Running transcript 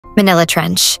Manila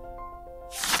Trench.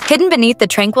 Hidden beneath the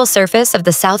tranquil surface of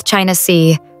the South China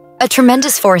Sea, a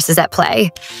tremendous force is at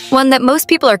play, one that most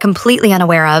people are completely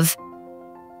unaware of.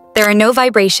 There are no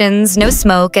vibrations, no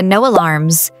smoke, and no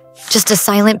alarms, just a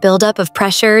silent buildup of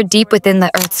pressure deep within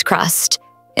the Earth's crust,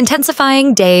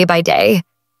 intensifying day by day.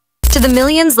 To the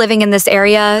millions living in this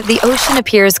area, the ocean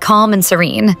appears calm and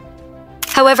serene.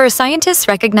 However, scientists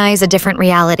recognize a different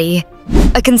reality,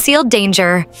 a concealed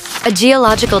danger, a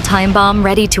geological time bomb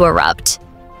ready to erupt.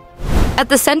 At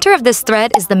the center of this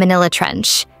threat is the Manila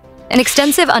Trench, an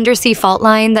extensive undersea fault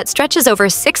line that stretches over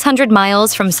 600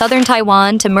 miles from southern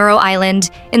Taiwan to Muro Island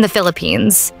in the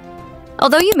Philippines.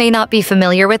 Although you may not be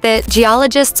familiar with it,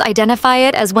 geologists identify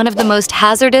it as one of the most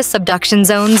hazardous subduction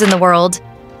zones in the world.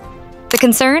 The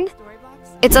concern?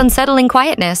 Its unsettling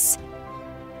quietness.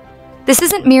 This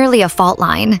isn't merely a fault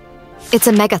line, it's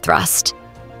a megathrust,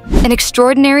 an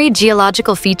extraordinary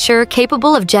geological feature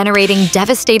capable of generating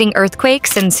devastating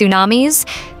earthquakes and tsunamis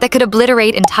that could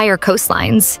obliterate entire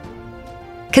coastlines.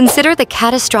 Consider the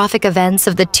catastrophic events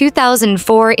of the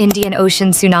 2004 Indian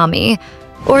Ocean tsunami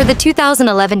or the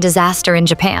 2011 disaster in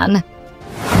Japan.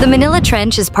 The Manila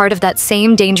Trench is part of that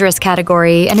same dangerous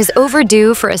category and is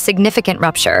overdue for a significant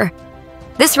rupture.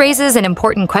 This raises an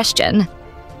important question.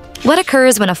 What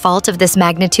occurs when a fault of this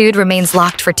magnitude remains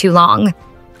locked for too long?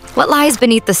 What lies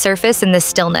beneath the surface in this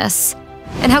stillness?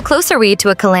 And how close are we to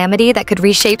a calamity that could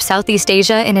reshape Southeast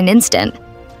Asia in an instant?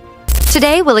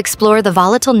 Today, we'll explore the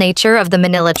volatile nature of the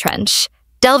Manila Trench,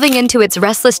 delving into its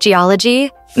restless geology,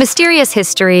 mysterious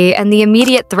history, and the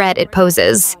immediate threat it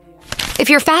poses. If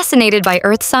you're fascinated by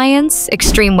Earth science,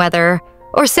 extreme weather,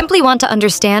 or simply want to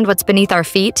understand what's beneath our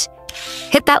feet,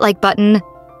 hit that like button,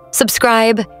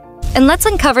 subscribe, and let's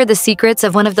uncover the secrets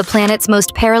of one of the planet's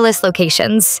most perilous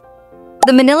locations.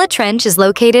 The Manila Trench is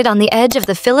located on the edge of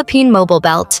the Philippine Mobile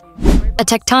Belt, a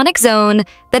tectonic zone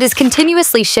that is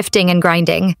continuously shifting and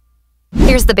grinding.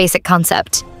 Here's the basic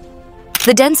concept.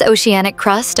 The dense oceanic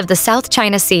crust of the South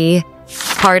China Sea,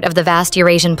 part of the vast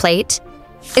Eurasian plate,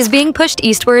 is being pushed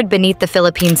eastward beneath the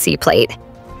Philippine Sea Plate.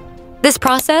 This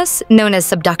process, known as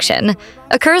subduction,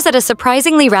 occurs at a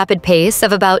surprisingly rapid pace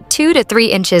of about 2 to 3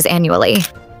 inches annually.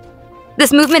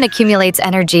 This movement accumulates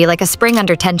energy like a spring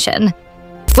under tension.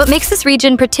 What makes this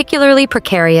region particularly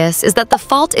precarious is that the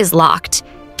fault is locked,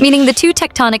 meaning the two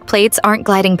tectonic plates aren't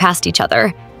gliding past each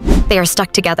other. They are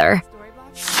stuck together.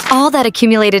 All that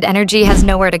accumulated energy has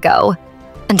nowhere to go,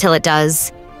 until it does.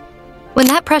 When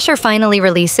that pressure finally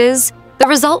releases, the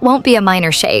result won't be a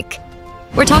minor shake.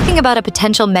 We're talking about a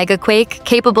potential megaquake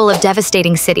capable of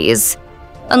devastating cities,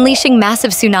 unleashing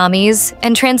massive tsunamis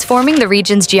and transforming the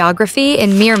region's geography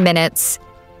in mere minutes.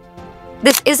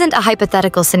 This isn't a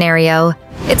hypothetical scenario,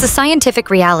 it's a scientific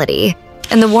reality,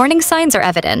 and the warning signs are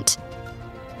evident.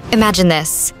 Imagine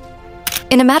this.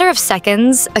 In a matter of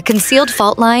seconds, a concealed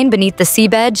fault line beneath the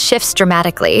seabed shifts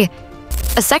dramatically.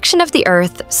 A section of the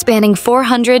Earth, spanning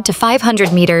 400 to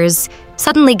 500 meters,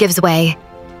 suddenly gives way.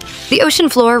 The ocean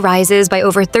floor rises by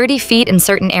over 30 feet in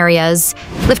certain areas,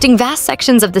 lifting vast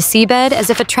sections of the seabed as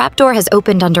if a trapdoor has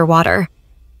opened underwater.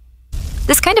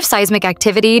 This kind of seismic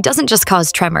activity doesn't just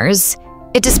cause tremors.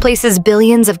 It displaces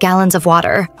billions of gallons of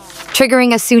water,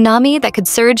 triggering a tsunami that could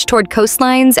surge toward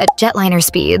coastlines at jetliner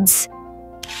speeds.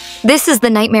 This is the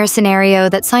nightmare scenario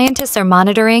that scientists are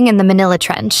monitoring in the Manila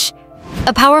Trench,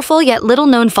 a powerful yet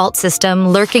little-known fault system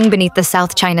lurking beneath the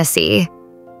South China Sea.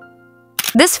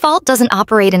 This fault doesn't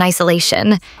operate in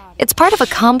isolation. It's part of a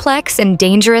complex and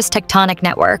dangerous tectonic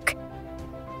network.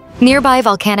 Nearby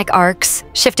volcanic arcs,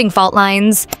 shifting fault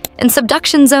lines, and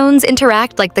subduction zones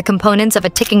interact like the components of a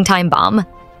ticking time bomb,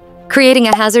 creating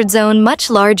a hazard zone much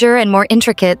larger and more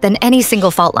intricate than any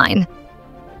single fault line.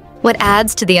 What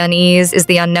adds to the unease is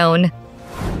the unknown.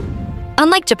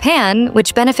 Unlike Japan,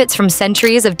 which benefits from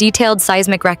centuries of detailed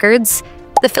seismic records,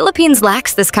 the Philippines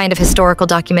lacks this kind of historical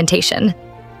documentation.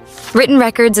 Written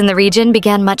records in the region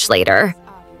began much later.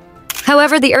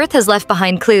 However, the Earth has left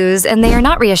behind clues, and they are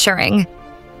not reassuring.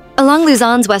 Along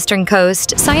Luzon's western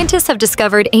coast, scientists have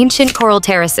discovered ancient coral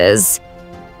terraces,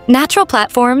 natural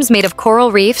platforms made of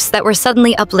coral reefs that were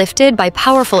suddenly uplifted by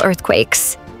powerful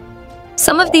earthquakes.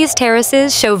 Some of these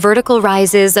terraces show vertical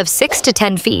rises of 6 to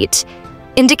 10 feet,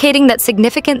 indicating that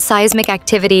significant seismic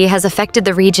activity has affected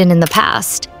the region in the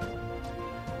past.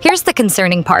 Here's the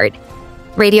concerning part.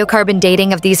 Radiocarbon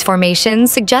dating of these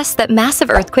formations suggests that massive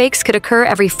earthquakes could occur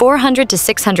every 400 to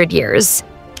 600 years.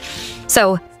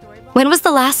 So, when was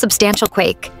the last substantial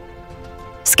quake?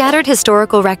 Scattered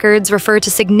historical records refer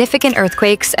to significant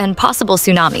earthquakes and possible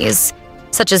tsunamis,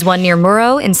 such as one near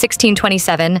Muro in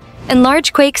 1627 and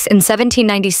large quakes in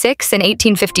 1796 and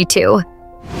 1852.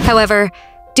 However,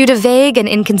 Due to vague and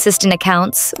inconsistent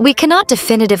accounts, we cannot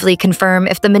definitively confirm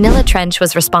if the Manila Trench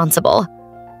was responsible.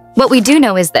 What we do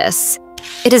know is this: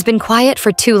 it has been quiet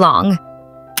for too long.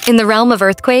 In the realm of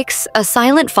earthquakes, a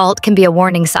silent fault can be a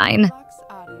warning sign.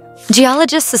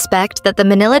 Geologists suspect that the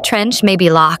Manila Trench may be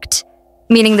locked,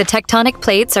 meaning the tectonic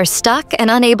plates are stuck and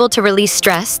unable to release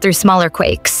stress through smaller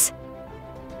quakes.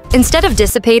 Instead of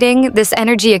dissipating, this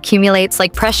energy accumulates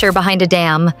like pressure behind a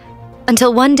dam,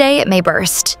 until one day it may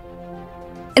burst.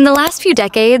 In the last few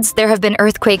decades, there have been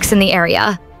earthquakes in the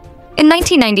area. In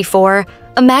 1994,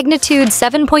 a magnitude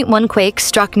 7.1 quake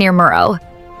struck near Muro,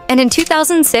 and in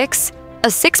 2006, a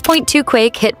 6.2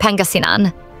 quake hit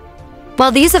Pangasinan.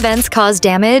 While these events caused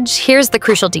damage, here's the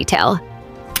crucial detail.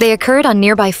 They occurred on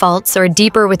nearby faults or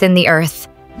deeper within the Earth,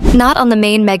 not on the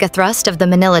main megathrust of the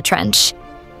Manila Trench.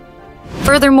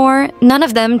 Furthermore, none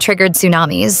of them triggered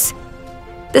tsunamis.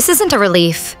 This isn't a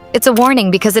relief, it's a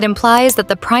warning because it implies that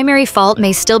the primary fault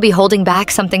may still be holding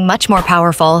back something much more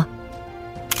powerful.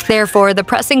 Therefore, the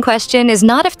pressing question is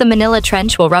not if the Manila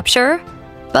Trench will rupture,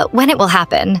 but when it will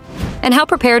happen, and how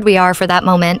prepared we are for that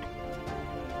moment.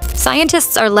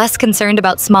 Scientists are less concerned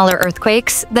about smaller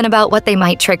earthquakes than about what they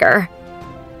might trigger.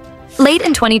 Late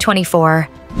in 2024,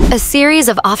 a series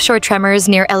of offshore tremors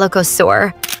near Ilocos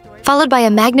Sur, followed by a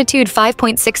magnitude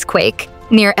 5.6 quake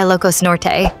near Ilocos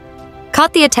Norte,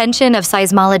 caught the attention of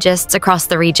seismologists across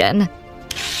the region.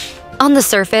 On the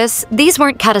surface, these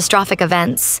weren't catastrophic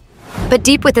events, but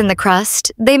deep within the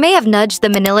crust, they may have nudged the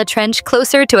Manila Trench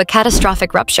closer to a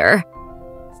catastrophic rupture.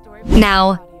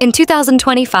 Now, in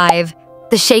 2025,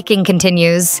 the shaking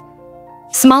continues.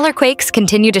 Smaller quakes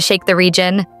continue to shake the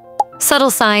region,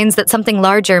 subtle signs that something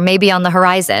larger may be on the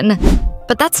horizon.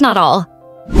 But that's not all.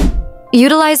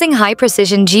 Utilizing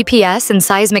high-precision GPS and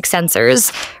seismic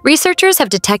sensors, researchers have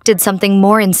detected something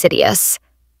more insidious: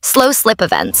 slow slip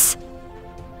events.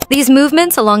 These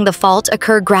movements along the fault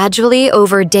occur gradually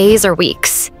over days or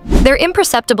weeks. They're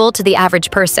imperceptible to the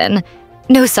average person,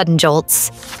 no sudden jolts.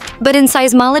 But in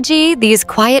seismology, these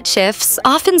quiet shifts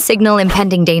often signal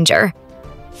impending danger.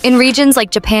 In regions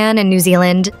like Japan and New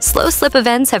Zealand, slow slip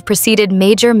events have preceded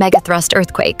major megathrust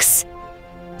earthquakes.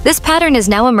 This pattern is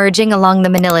now emerging along the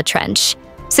Manila Trench,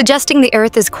 suggesting the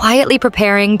Earth is quietly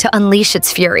preparing to unleash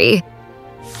its fury.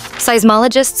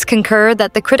 Seismologists concur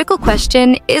that the critical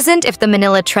question isn't if the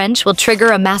Manila Trench will trigger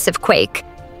a massive quake,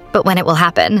 but when it will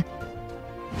happen.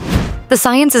 The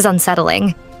science is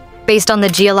unsettling. Based on the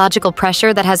geological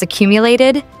pressure that has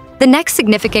accumulated, the next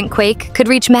significant quake could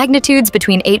reach magnitudes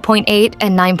between 8.8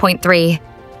 and 9.3.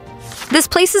 This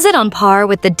places it on par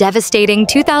with the devastating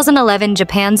 2011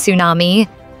 Japan tsunami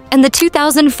and the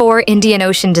 2004 Indian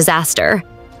Ocean disaster,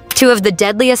 two of the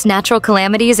deadliest natural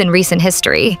calamities in recent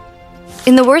history.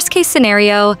 In the worst-case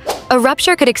scenario, a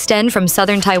rupture could extend from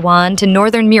southern Taiwan to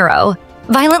northern Muro,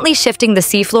 violently shifting the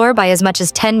seafloor by as much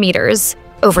as 10 meters,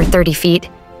 over 30 feet,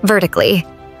 vertically.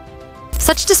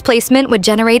 Such displacement would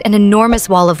generate an enormous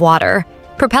wall of water,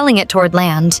 propelling it toward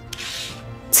land.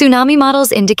 Tsunami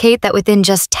models indicate that within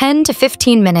just 10 to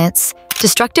 15 minutes,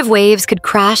 destructive waves could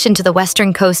crash into the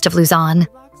western coast of Luzon.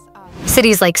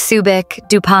 Cities like Subic,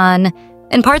 Dupan,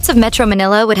 and parts of Metro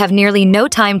Manila would have nearly no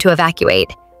time to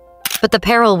evacuate. But the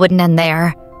peril wouldn't end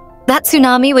there. That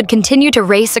tsunami would continue to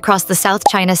race across the South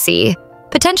China Sea,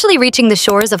 potentially reaching the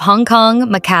shores of Hong Kong,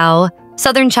 Macau,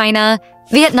 southern China,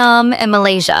 Vietnam, and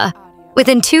Malaysia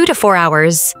within 2 to 4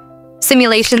 hours.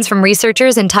 Simulations from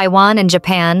researchers in Taiwan and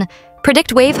Japan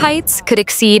predict wave heights could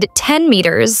exceed 10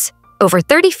 meters, over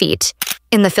 30 feet,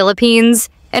 in the Philippines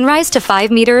and rise to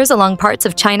 5 meters along parts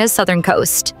of China's southern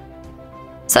coast.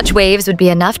 Such waves would be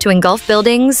enough to engulf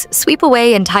buildings, sweep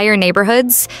away entire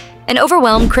neighborhoods, and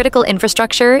overwhelm critical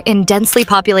infrastructure in densely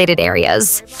populated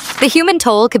areas. The human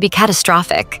toll could be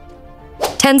catastrophic.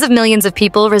 Tens of millions of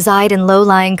people reside in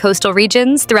low-lying coastal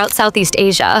regions throughout Southeast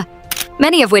Asia,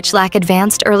 many of which lack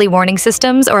advanced early warning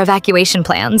systems or evacuation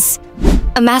plans.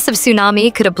 A massive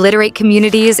tsunami could obliterate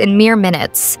communities in mere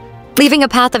minutes, leaving a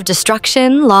path of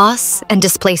destruction, loss, and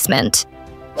displacement.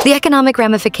 The economic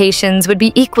ramifications would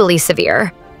be equally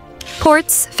severe.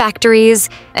 Ports, factories,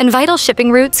 and vital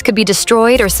shipping routes could be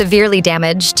destroyed or severely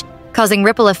damaged, causing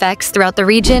ripple effects throughout the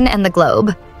region and the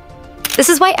globe. This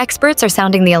is why experts are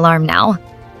sounding the alarm now.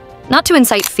 Not to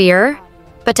incite fear,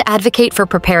 but to advocate for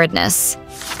preparedness.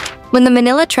 When the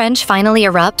Manila Trench finally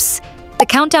erupts, the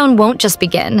countdown won't just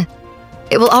begin.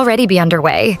 It will already be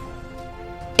underway.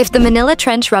 If the Manila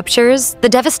Trench ruptures, the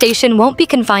devastation won't be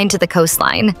confined to the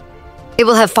coastline. It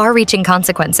will have far-reaching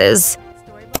consequences.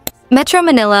 Metro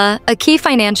Manila, a key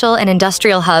financial and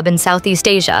industrial hub in Southeast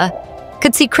Asia,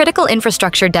 could see critical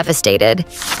infrastructure devastated.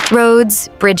 Roads,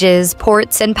 bridges,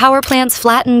 ports, and power plants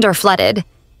flattened or flooded,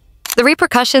 The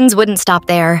repercussions wouldn't stop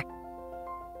there.